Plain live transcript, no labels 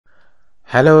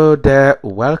Hello there,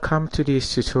 welcome to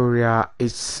this tutorial.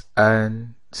 It's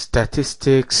an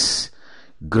statistics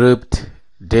grouped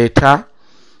data,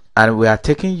 and we are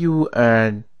taking you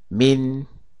on mean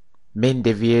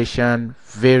deviation,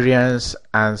 variance,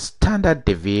 and standard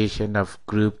deviation of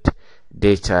grouped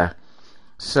data.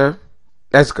 So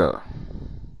let's go.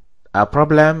 Our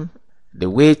problem: the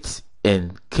weight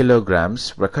in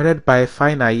kilograms recorded by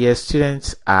final year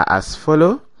students are as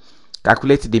follow.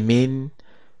 Calculate the mean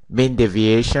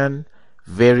deviation,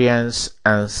 variance,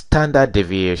 and standard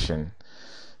deviation.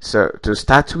 So to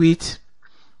start with,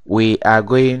 we are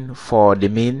going for the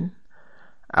mean.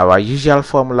 Our usual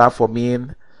formula for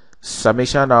mean: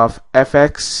 summation of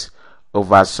fx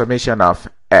over summation of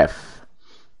f.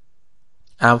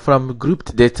 And from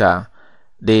grouped data,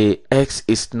 the x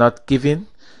is not given,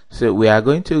 so we are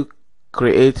going to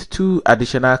create two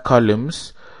additional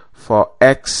columns for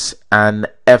x and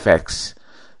fx.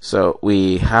 So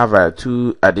we have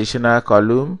two additional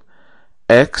column,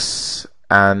 x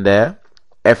and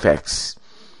fx.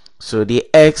 So the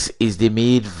x is the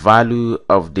mid value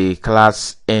of the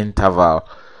class interval.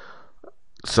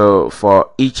 So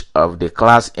for each of the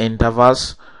class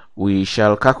intervals, we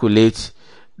shall calculate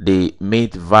the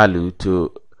mid value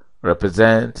to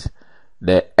represent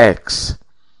the x.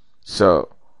 So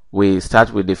we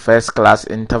start with the first class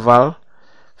interval.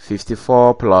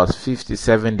 54 plus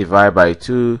 57 divided by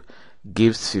 2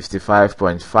 gives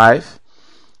 55.5.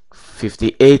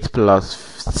 58 plus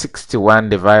 61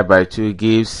 divided by 2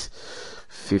 gives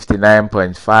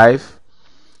 59.5.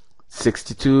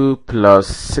 62 plus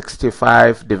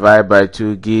 65 divided by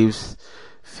 2 gives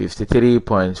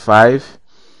 53.5.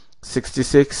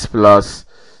 66 plus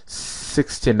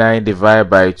 69 divided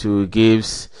by 2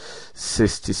 gives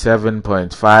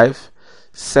 67.5.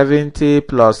 70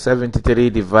 plus 73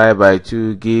 divided by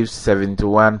 2 gives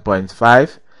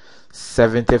 71.5.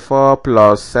 74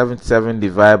 plus 77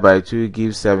 divided by 2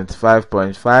 gives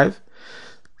 75.5.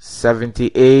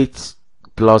 78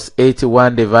 plus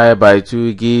 81 divided by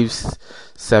 2 gives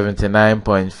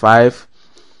 79.5.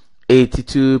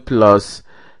 82 plus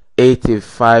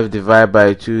 85 divided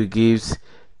by 2 gives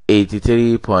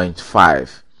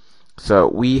 83.5. So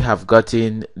we have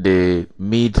gotten the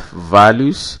mid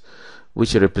values,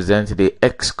 which represent the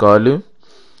x column.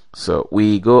 So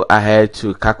we go ahead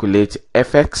to calculate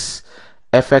fx.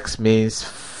 Fx means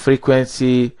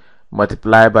frequency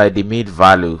multiplied by the mid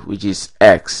value, which is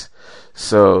x.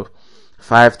 So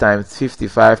 5 times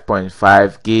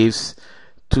 55.5 gives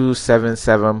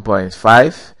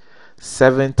 277.5.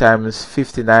 7 times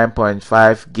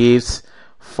 59.5 gives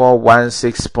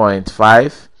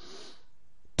 416.5.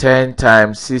 10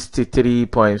 times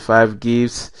 63.5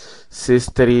 gives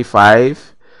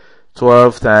 635.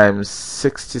 12 times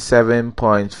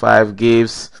 67.5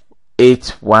 gives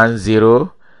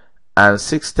 810, and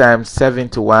 6 times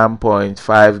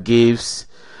 71.5 gives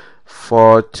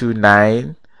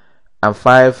 429, and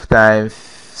 5 times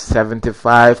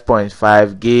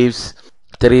 75.5 gives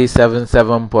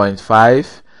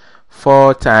 377.5.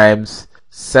 4 times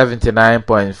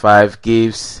 79.5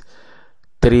 gives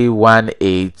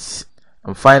 318,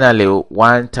 and finally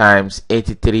 1 times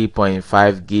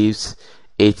 83.5 gives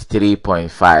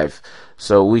 83.5.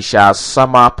 So we shall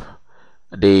sum up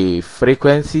the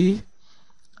frequency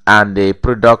and the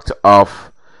product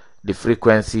of the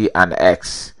frequency and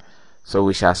x. So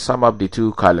we shall sum up the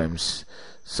two columns.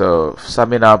 So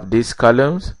summing up these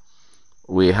columns,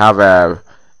 we have a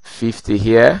 50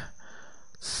 here.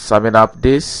 Summing up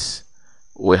this,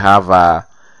 we have a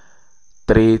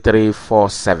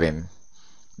 3347.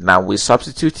 Now we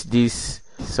substitute this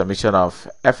summation of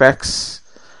fx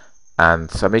and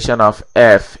summation of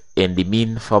f in the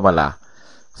mean formula.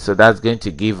 So that's going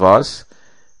to give us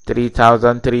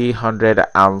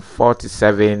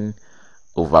 3347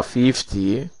 over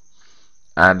 50,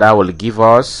 and that will give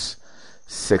us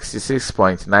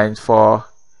 66.94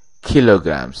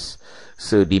 kilograms.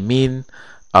 So the mean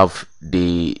of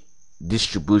the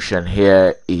distribution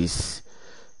here is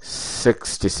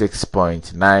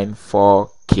 66.94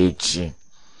 kg.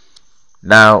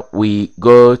 Now we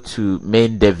go to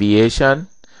mean deviation.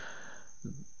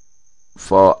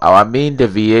 For our mean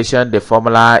deviation, the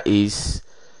formula is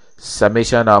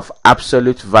summation of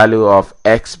absolute value of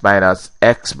x minus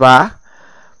x bar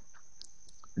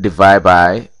divided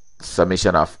by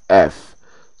summation of f.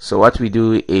 So what we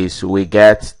do is we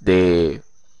get the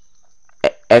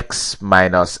x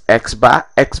minus x bar.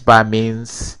 X bar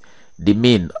means the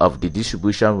mean of the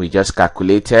distribution we just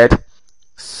calculated.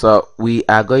 So we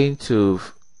are going to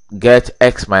get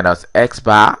x minus x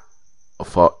bar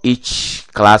for each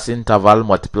class interval,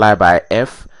 multiply by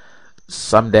f,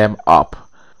 sum them up.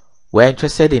 We're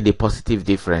interested in the positive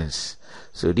difference.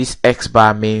 So this x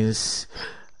bar means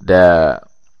the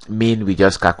mean we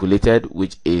just calculated,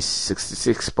 which is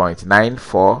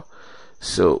 66.94.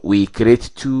 So we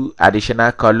create two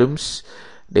additional columns,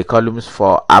 the columns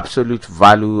for absolute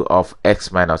value of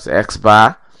x minus x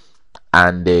bar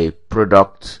and the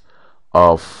product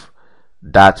of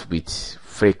that with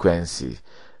frequency.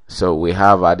 So we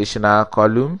have additional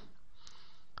column.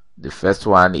 The first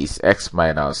one is x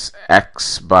minus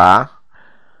x bar,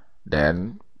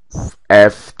 then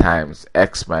f times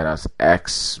x minus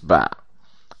x bar.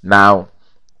 Now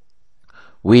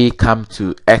we come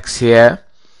to x here.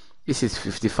 This is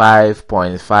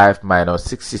 55.5 minus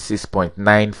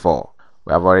 66.94.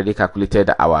 We have already calculated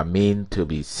our mean to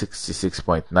be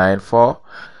 66.94.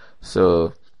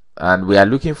 So, and we are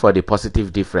looking for the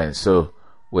positive difference. So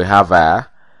we have a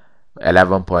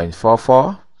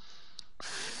 11.44.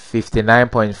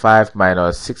 59.5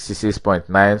 minus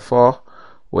 66.94.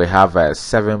 We have a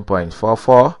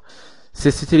 7.44.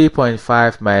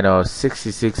 63.5 minus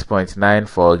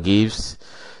 66.94 gives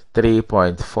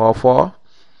 3.44.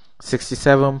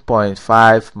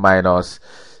 67.5 minus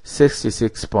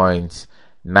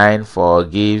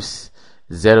 66.94 gives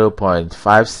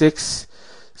 0.56.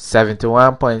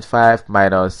 71.5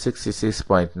 minus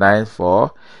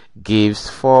 66.94 gives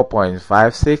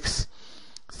 4.56.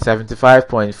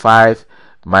 75.5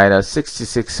 minus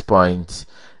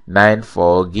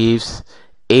 66.94 gives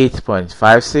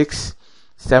 8.56.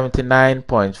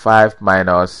 79.5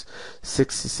 minus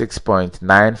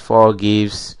 66.94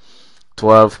 gives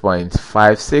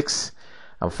 12.56.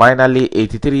 And finally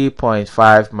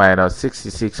 83.5 minus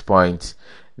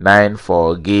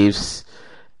 66.94 gives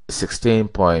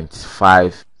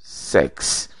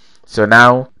 16.56. So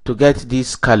now to get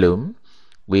this column,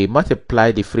 we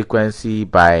multiply the frequency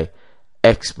by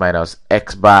x minus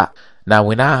x bar. Now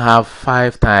we now have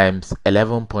 5 times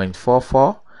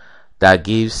 11.44, that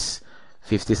gives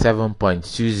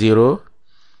 57.20.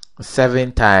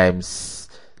 7 times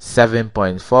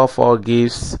 7.44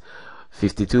 gives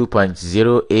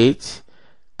 52.08.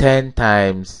 10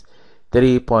 times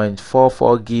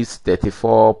 3.44 gives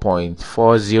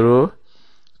 34.40.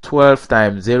 12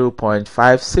 times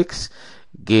 0.56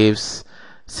 gives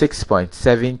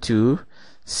 6.72.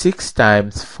 6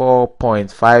 times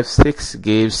 4.56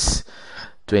 gives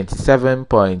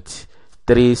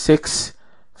 27.36.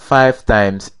 5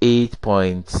 times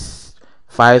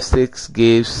 8.56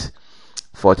 gives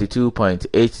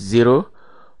 42.80.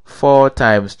 4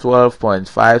 times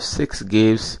 12.56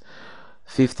 gives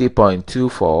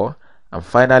 50.24. And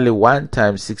finally 1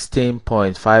 times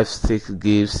 16.56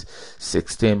 gives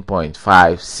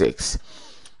 16.56.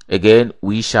 Again,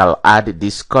 we shall add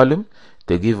this column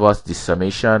to give us the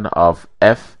summation of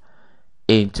f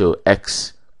into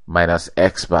x minus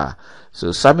x bar.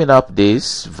 So summing up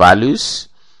these values,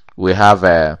 we have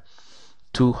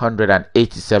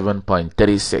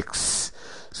 287.36.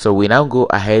 So we now go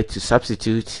ahead to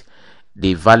substitute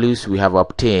the values we have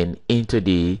obtained into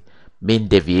the mean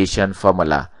deviation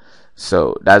formula.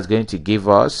 So that's going to give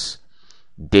us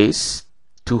this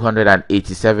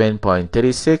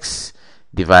 287.36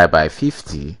 divided by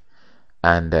 50,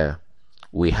 and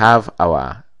we have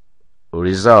our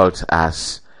result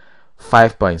as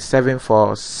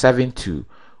 5.7472,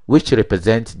 which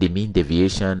represents the mean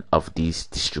deviation of this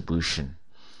distribution.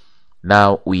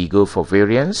 Now we go for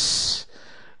variance.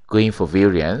 Going for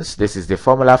variance, this is the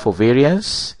formula for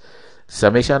variance: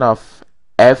 summation of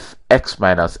f x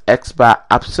minus x bar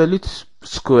absolute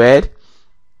squared.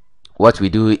 What we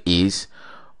do is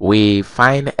we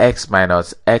find x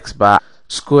minus x bar,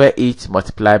 square it,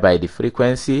 multiply by the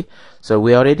frequency. So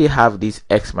we already have this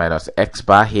x minus x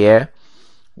bar here,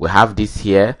 we have this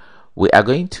here. We are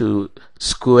going to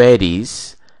square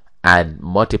this and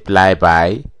multiply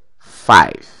by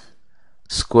 5.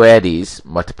 Square this,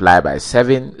 multiply by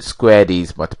 7, square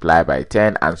this, multiply by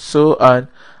 10, and so on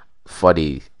for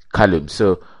the column.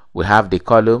 So we have the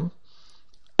column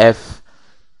f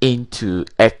into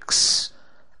x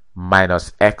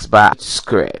minus x bar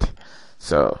squared.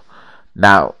 So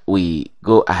now we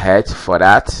go ahead for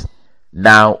that.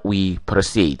 Now we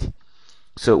proceed.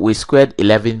 So we squared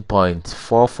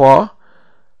 11.44.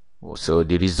 So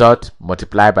the result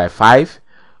multiplied by 5,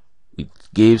 it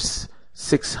gives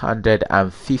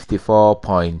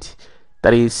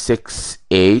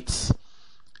 654.368.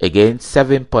 Again,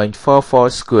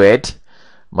 7.44 squared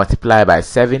multiplied by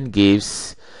 7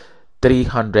 gives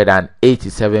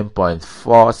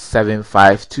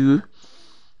 387.4752.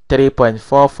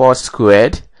 3.44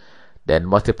 squared then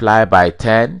multiply by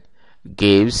 10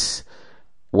 gives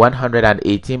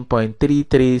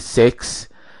 118.336.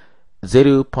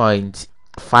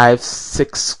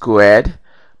 4.56 squared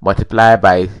multiplied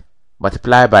by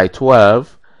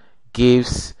 12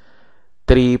 gives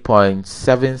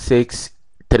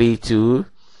 3.7632.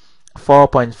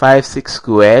 4.56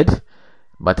 squared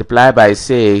multiplied by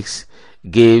 6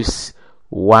 gives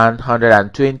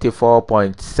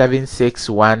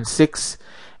 124.7616.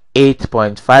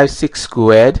 8.56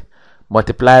 squared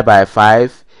multiplied by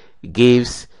 5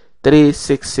 gives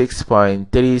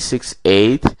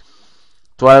 366.368.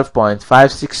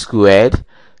 12.56 squared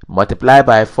multiplied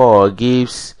by 4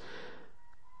 gives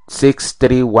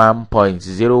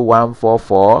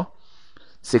 631.0144.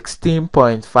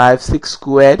 16.56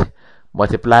 squared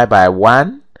multiplied by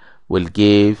 1 will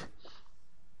give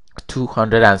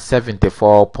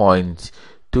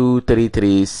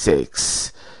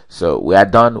 274.2336. So we are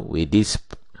done with this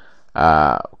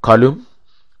column.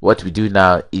 What we do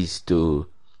now is to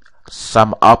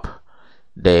sum up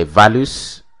the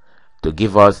values to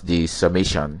give us the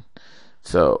summation.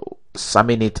 So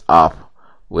summing it up,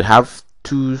 we have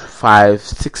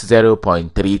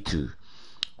 2560.32.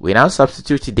 We now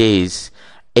substitute this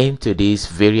into this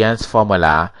variance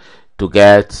formula to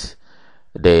get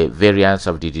the variance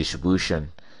of the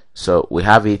distribution. So we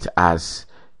have it as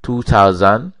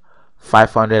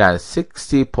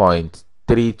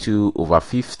 2560.32 over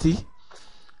 50,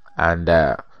 and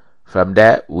from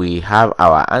there we have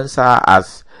our answer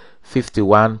as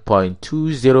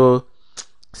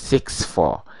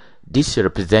 51.2064. This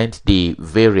represents the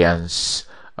variance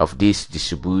of this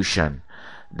distribution.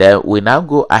 Then we now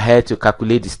go ahead to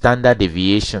calculate the standard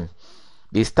deviation.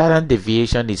 The standard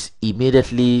deviation is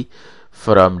immediately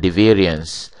from the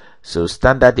variance. So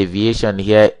standard deviation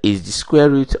here is the square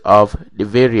root of the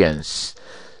variance.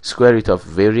 Square root of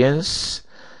variance.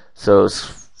 So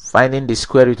finding the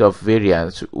square root of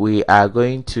variance, we are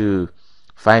going to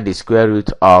find the square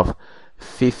root of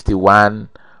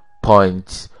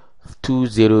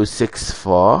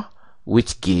 51.2064,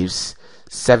 which gives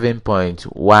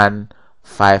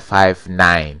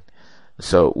 7.1559.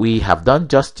 So we have done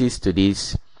justice to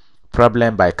this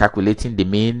problem by calculating the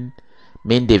mean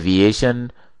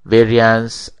deviation,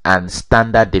 variance, and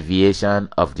standard deviation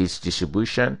of this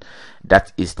distribution.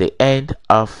 That is the end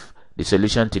of the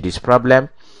solution to this problem.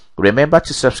 Remember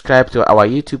to subscribe to our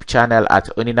YouTube channel at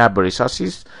Oninab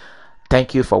Resources.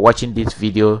 Thank you for watching this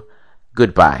video.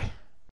 Goodbye.